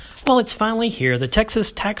Well, it's finally here. The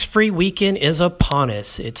Texas tax-free weekend is upon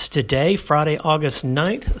us. It's today, Friday, August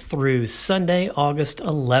 9th through Sunday, August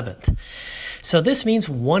 11th. So this means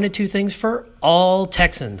one of two things for all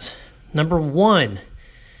Texans. Number one,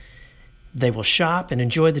 they will shop and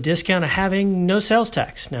enjoy the discount of having no sales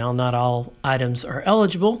tax. Now, not all items are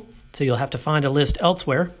eligible, so you'll have to find a list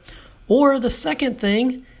elsewhere. Or the second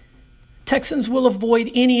thing, Texans will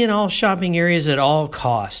avoid any and all shopping areas at all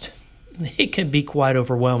cost. It can be quite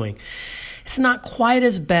overwhelming. It's not quite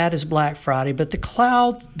as bad as Black Friday, but the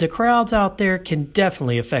crowds out there can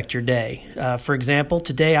definitely affect your day. For example,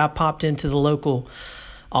 today I popped into the local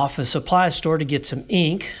office supply store to get some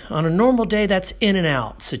ink. On a normal day, that's in and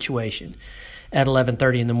out situation at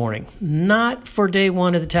 11:30 in the morning. Not for day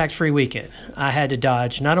one of the tax-free weekend. I had to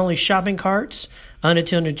dodge not only shopping carts,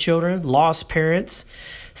 unattended children, lost parents,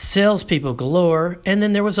 salespeople galore, and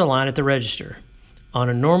then there was a line at the register. On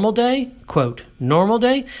a normal day, quote, normal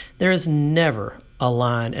day, there is never a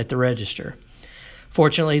line at the register.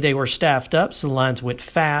 Fortunately, they were staffed up, so the lines went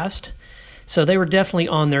fast. So they were definitely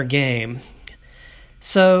on their game.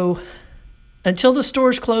 So until the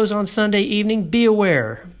stores close on Sunday evening, be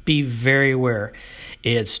aware. Be very aware.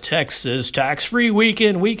 It's Texas tax-free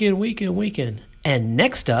weekend. And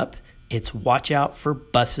next up, it's watch out for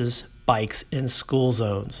buses, bikes, and school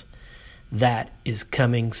zones. That is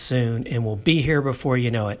coming soon and will be here before you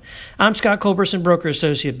know it. I'm Scott Culberson, Broker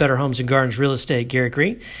Associate, Better Homes and Gardens Real Estate, Garrett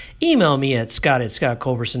Green. Email me at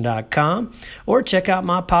scott@scottculberson.com or check out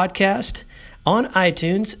my podcast on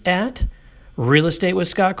iTunes at Real Estate with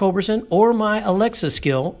Scott Culberson or my Alexa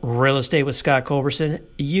skill, Real Estate with Scott Culberson.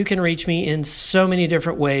 You can reach me in so many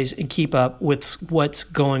different ways and keep up with what's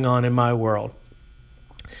going on in my world.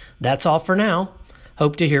 That's all for now.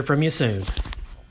 Hope to hear from you soon.